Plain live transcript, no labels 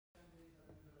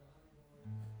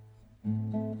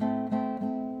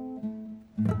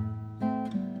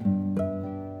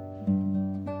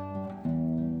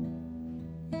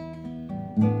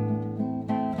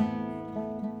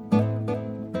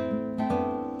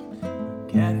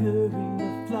Gathering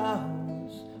the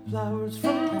flowers, flowers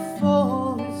from the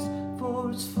forest,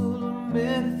 forest full of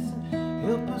medicine,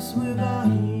 help us with our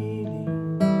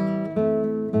healing.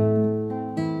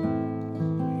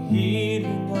 We're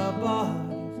healing our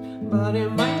bodies, body,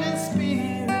 mind and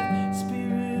spirit,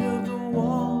 spirit of the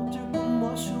water, come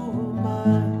wash over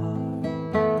my heart.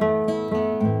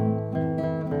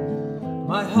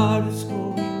 My heart is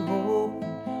growing open,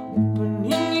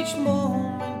 opening each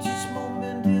moment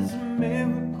is a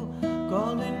miracle,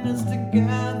 calling us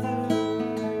together.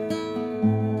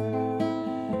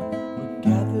 We're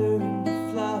gathering the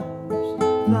flowers,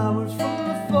 flowers from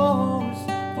the forest,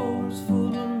 forest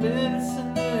full of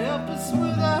medicine to help us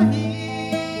with our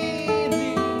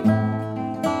healing.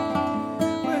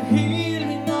 We're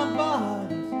healing our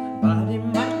bodies, body,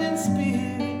 mind and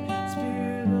spirit,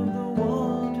 spirit of the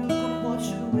water, come wash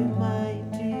away my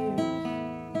tears.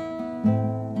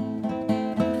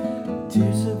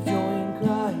 Tears